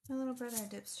 My little brother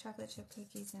dips chocolate chip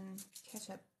cookies in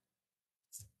ketchup.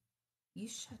 You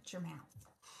shut your mouth.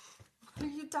 What are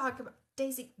you talking about?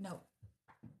 Daisy, no.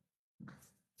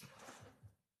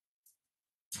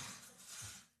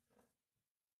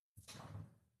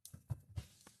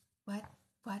 What?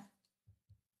 What?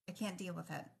 I can't deal with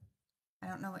that. I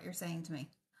don't know what you're saying to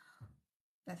me.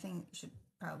 That thing should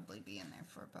probably be in there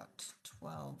for about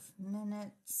 12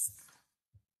 minutes.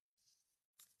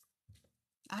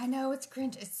 I know, it's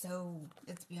cringe. It's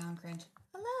beyond cringe.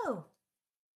 Hello.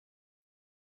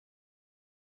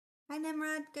 Hi,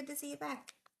 Nimrod. Good to see you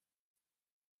back.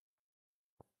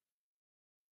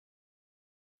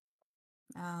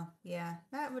 Oh, yeah.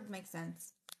 That would make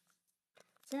sense.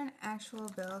 Is there an actual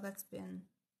bill that's been...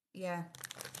 Yeah.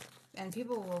 And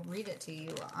people will read it to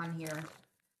you on here.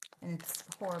 And it's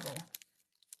horrible.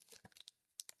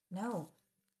 No.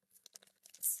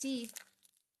 Steve,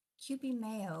 Kewpie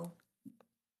mayo,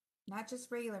 not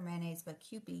just regular mayonnaise, but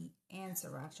Kewpie and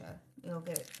sriracha.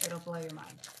 It'll blow your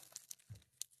mind.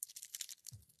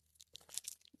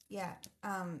 Yeah.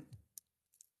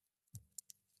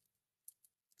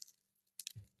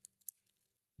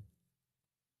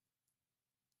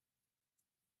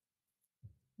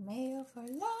 Mayo for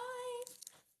life.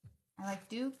 I like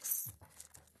Duke's,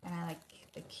 and I like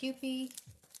the Kewpie.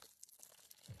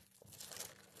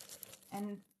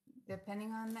 And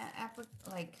depending on that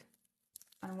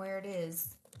on where it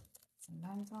is,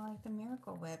 sometimes I like the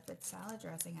Miracle Whip. It's salad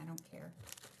dressing. I don't care.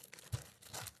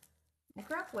 I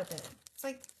grew up with it. It's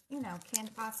like,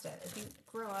 canned pasta. If you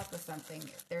grow up with something,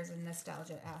 there's a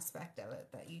nostalgia aspect of it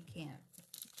that you can't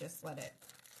just let it.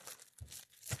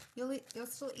 You'll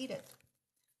still eat it.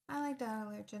 I like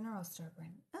Dollar General store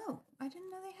brand. Oh, I didn't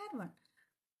know they had one.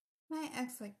 My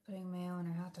ex liked putting mayo on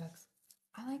her hot dogs.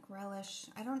 I like relish.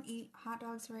 I don't eat hot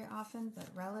dogs very often, but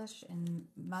relish and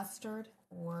mustard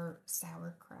or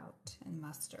sauerkraut and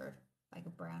mustard, like a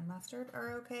brown mustard,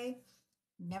 are okay.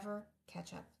 Never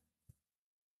ketchup.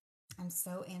 I'm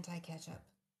so anti-ketchup.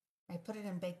 I put it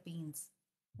in baked beans,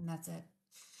 and that's it.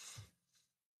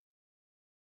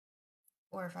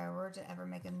 Or if I were to ever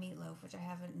make a meatloaf, which I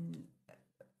haven't in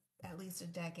at least a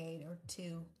decade or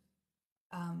two,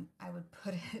 I would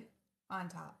put it on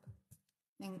top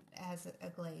and as a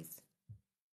glaze.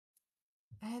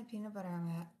 I had peanut butter on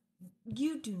that.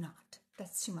 You do not.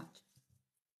 That's too much.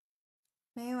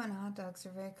 Mayo and hot dogs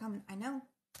are very common. I know.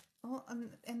 Oh,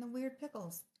 and the weird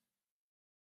pickles.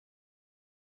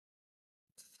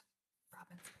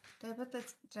 Robin,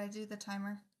 did I do the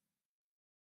timer?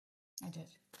 I did.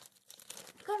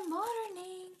 Good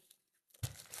morning.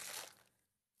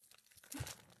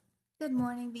 Good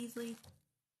morning, Beasley.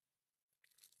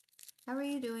 How are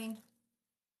you doing?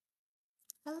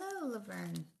 Hello,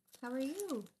 Laverne. How are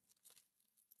you?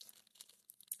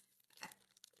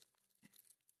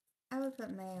 I would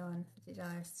put mayo on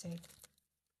 $50 steak.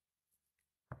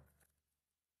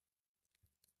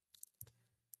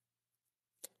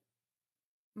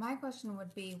 My question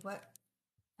would be,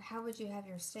 how would you have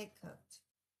your steak cooked?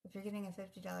 If you're getting a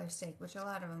 $50 steak, which a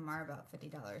lot of them are about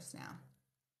 $50 now,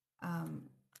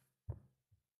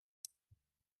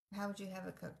 how would you have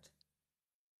it cooked?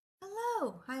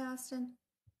 Hello! Hi, Austin.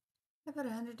 I put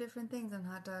 100 different things on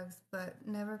hot dogs, but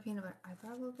never peanut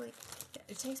butter.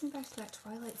 It takes me back to that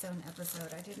Twilight Zone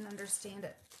episode. I didn't understand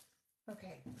it.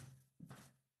 Okay.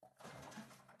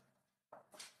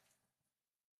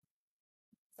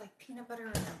 It's like peanut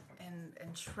butter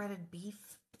and shredded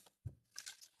beef.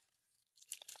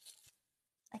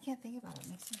 I can't think about it. It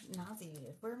makes me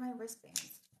nauseated. Where are my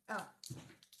wristbands? Oh.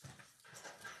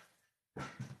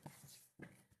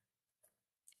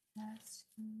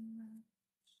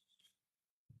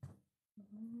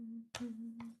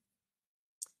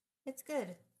 It's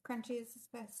good. Crunchy is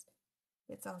best.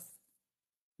 It's all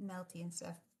melty and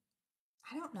stuff.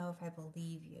 I don't know if I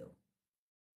believe you.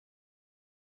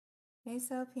 They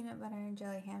sell peanut butter and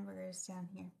jelly hamburgers down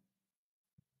here.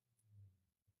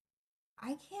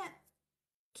 I can't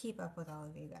keep up with all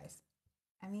of you guys.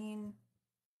 I mean,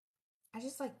 I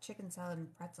just like chicken salad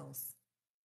and pretzels.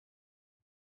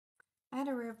 I had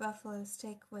a rare buffalo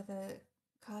steak with a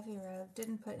coffee rub.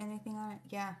 Didn't put anything on it.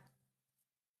 Yeah.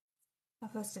 I'll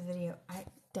post a video. I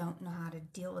don't know how to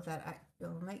deal with that. It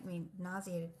will make me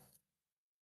nauseated.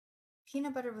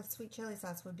 Peanut butter with sweet chili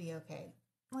sauce would be okay.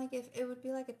 Like if it would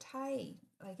be like a Thai,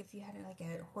 like if you had like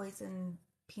a hoisin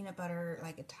peanut butter,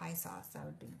 like a Thai sauce, that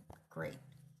would be great.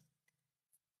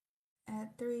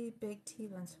 Add 3 big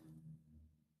T-bones.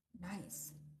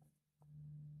 Nice.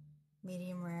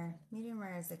 Medium rare. Medium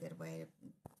rare is a good way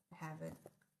to have it.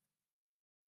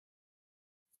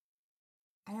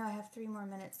 I know I have 3 more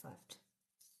minutes left.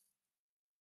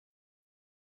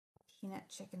 Peanut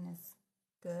chicken is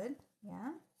good.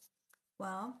 Yeah.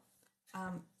 Well,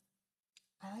 I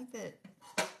like that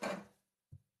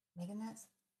making that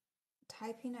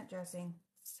Thai peanut dressing.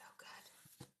 So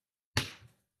good.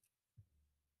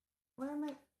 Where am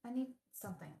I need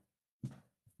something.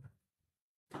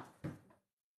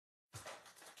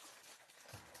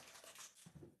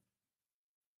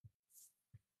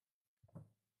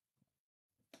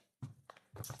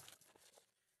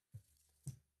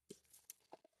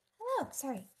 Hello.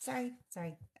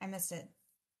 Sorry. I missed it.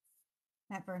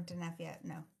 Not burnt enough yet.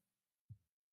 No.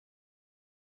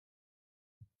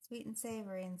 Sweet and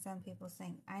savory, and some people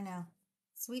think. I know.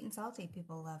 Sweet and salty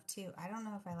people love too. I don't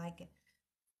know if I like it.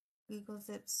 Google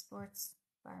Zip Sports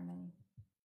Bar Menu.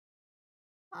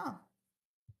 Oh.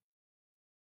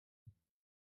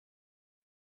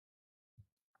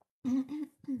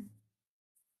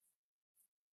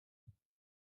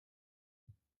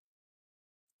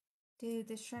 Dude,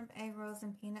 the shrimp egg rolls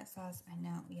and peanut sauce. I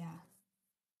know, yeah.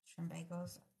 Shrimp egg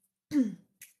rolls.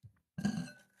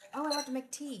 Oh, I have to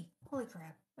make tea. Holy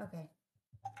crap. Okay.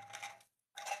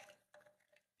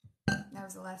 That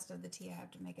was the last of the tea. I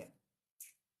have to make it.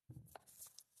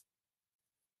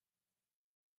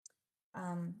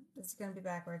 This is going to be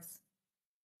backwards.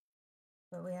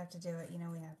 But we have to do it. You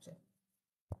know we have to.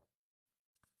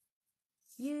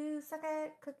 You suck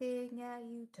at cooking. Yeah,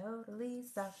 you totally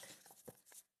suck.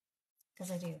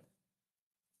 Because I do.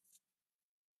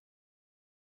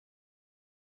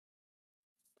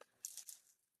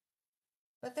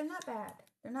 But they're not bad.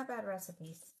 They're not bad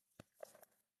recipes.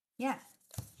 Yeah.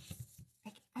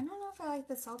 I don't know if I like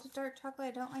the salted dark chocolate.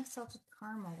 I don't like salted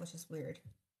caramel, which is weird.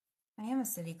 I am a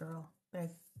city girl, but I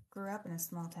grew up in a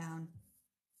small town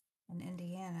in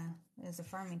Indiana. It is a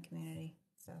farming community,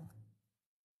 so.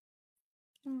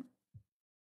 Mm,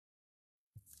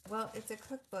 Well, it's a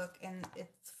cookbook, and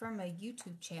it's from a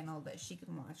YouTube channel that she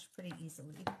can watch pretty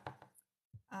easily.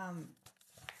 Um,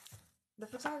 the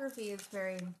photography is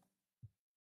very.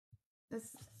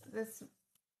 This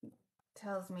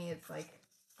tells me it's like,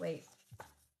 wait,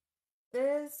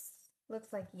 this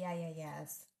looks like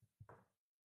yes.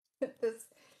 This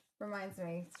reminds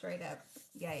me straight up,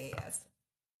 yes.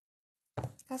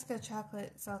 Costco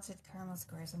chocolate salted caramel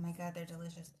squares. Oh my god, they're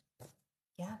delicious.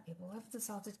 Yeah, people love the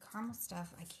salted caramel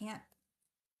stuff. I can't.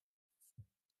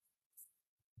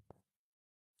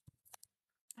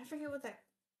 I forget what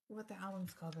the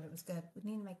album's called, but it was good.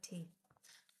 We need to make tea.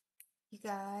 You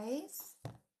guys, I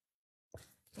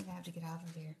think I have to get out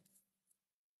of here.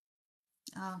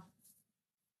 Oh.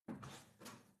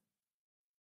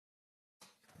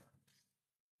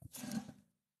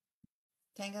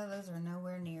 Tango, those are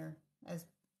nowhere near as.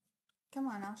 Come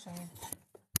on, I'll show you.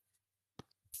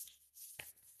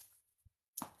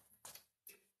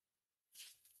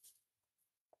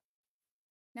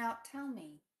 Now, tell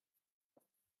me.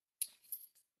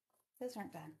 Those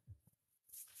aren't done.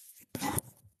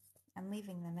 I'm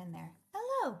leaving them in there.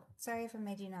 Hello! Sorry if I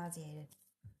made you nauseated.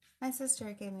 My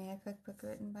sister gave me a cookbook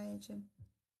written by Jim.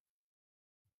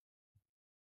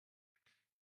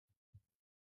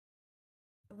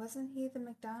 Wasn't he the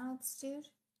McDonald's dude?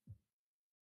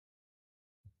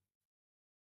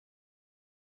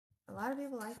 A lot of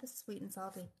people like the sweet and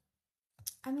salty.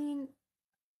 I mean,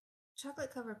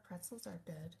 chocolate covered pretzels are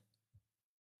good.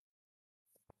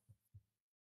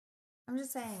 I'm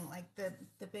just saying, like the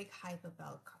big hype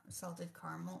about salted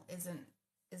caramel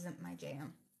isn't my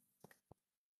jam.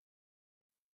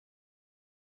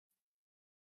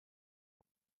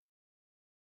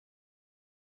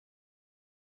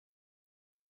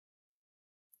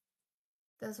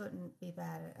 Those wouldn't be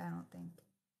bad, I don't think.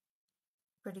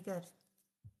 Pretty good.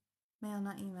 Mail,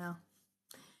 not email.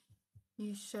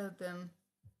 You showed them.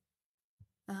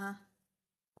 Uh-huh.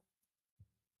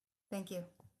 Thank you.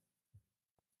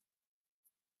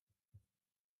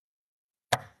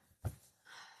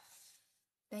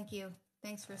 Thank you.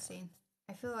 Thanks, Christine.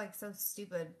 I feel like so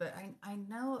stupid, but I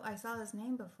know I saw his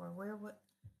name before. Where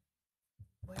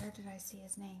did I see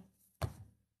his name?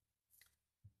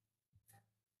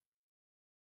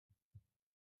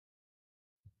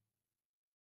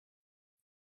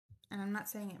 And I'm not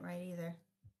saying it right either.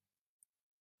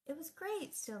 It was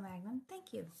great, Steel Magnum.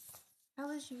 Thank you. How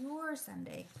was your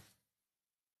Sunday?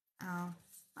 Oh,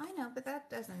 I know, but that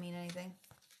doesn't mean anything.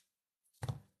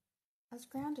 I was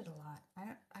grounded a lot.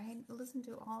 I listened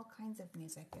to all kinds of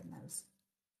music in those.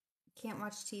 Can't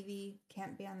watch TV,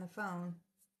 can't be on the phone.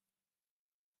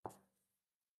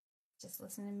 Just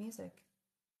listen to music.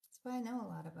 That's why I know a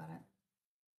lot about it.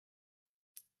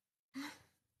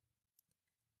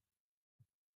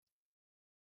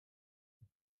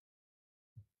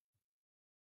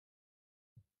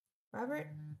 Robert?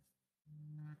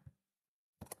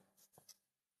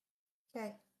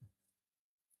 Okay.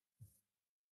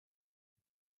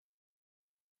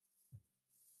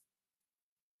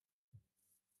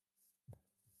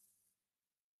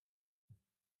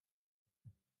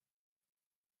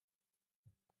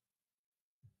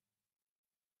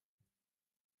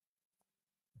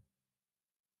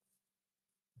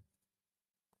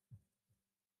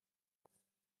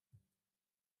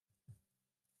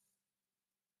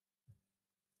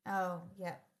 Oh,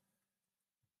 yeah.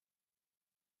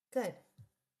 Good.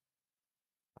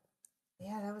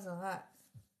 Yeah, that was a lot.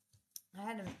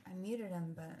 I muted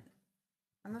him, but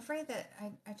I'm afraid that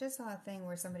I just saw a thing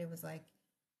where somebody was like,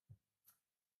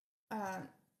 uh,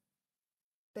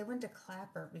 they went to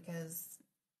Clapper because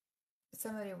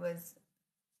somebody was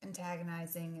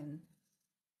antagonizing and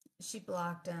she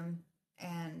blocked him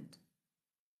and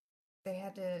they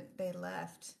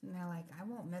left and they're like, I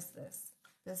won't miss this.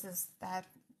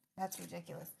 That's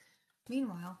ridiculous.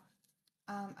 Meanwhile,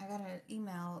 I got an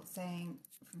email saying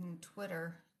from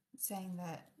Twitter saying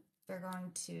that they're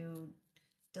going to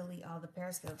delete all the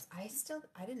periscopes. I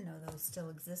didn't know those still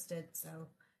existed, so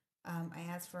I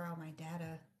asked for all my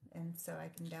data, and so I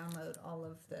can download all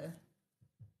of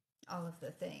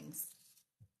the things.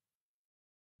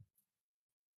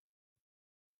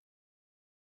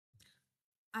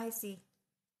 I see.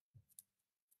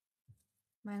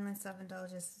 Mindless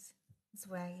self-indulgence is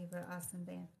swaggy but awesome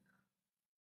band.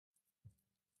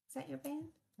 Is that your band?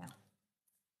 No.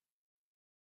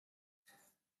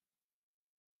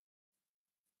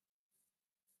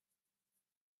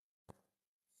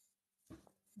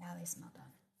 Now they smell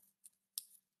done.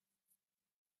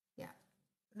 Yeah.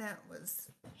 That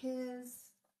was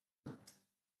his.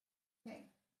 Okay.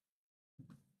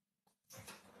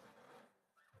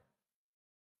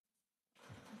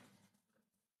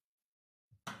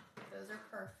 Those are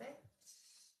perfect.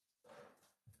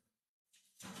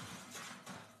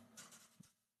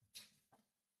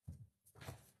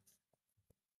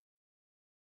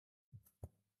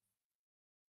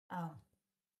 Oh.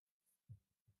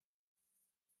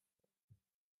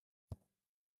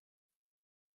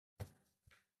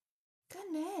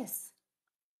 Goodness.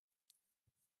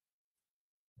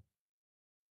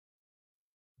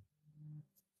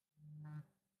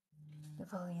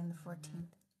 Napoleon the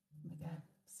 14th. Oh my god.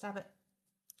 Stop it.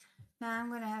 Now I'm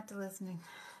going to have to listen.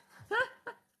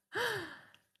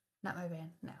 Not my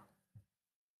band. No.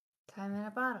 Time in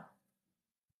a bottle.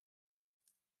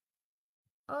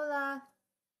 Hola.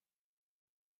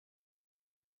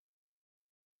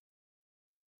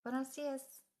 Buenos dias.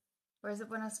 Or is it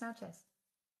buenos noches?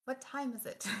 What time is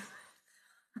it?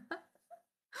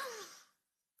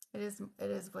 It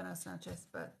is buenos noches,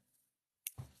 but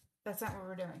that's not what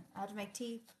we're doing. I have to make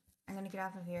tea. I'm gonna get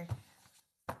off of here.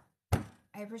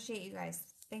 I appreciate you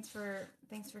guys. Thanks for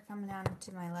coming on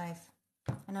to my life.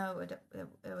 I know it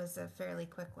was a fairly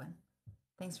quick one.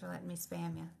 Thanks for letting me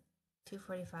spam you.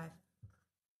 2:45.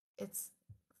 It's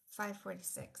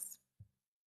 5:46.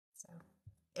 So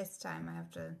it's time. I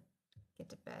have to get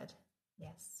to bed.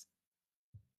 Yes.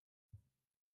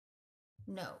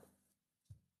 No.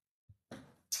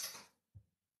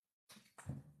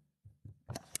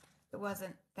 It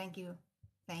wasn't. Thank you.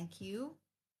 Thank you.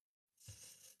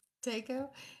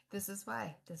 Takeo. This is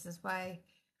why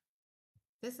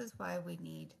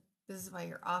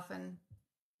you're often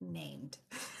named.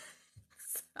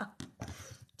 So,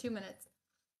 2 minutes.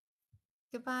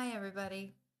 Goodbye,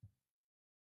 everybody.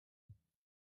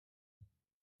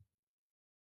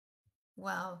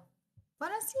 Well,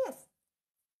 buenos dias.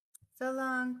 So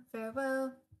long.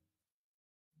 Farewell.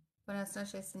 Buenas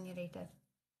noches, señoritas.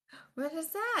 What is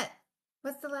that?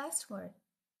 What's the last word?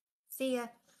 See ya.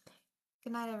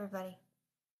 Good night, everybody.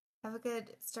 Have a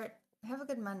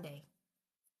good Monday.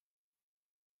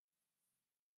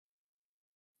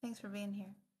 Thanks for being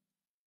here.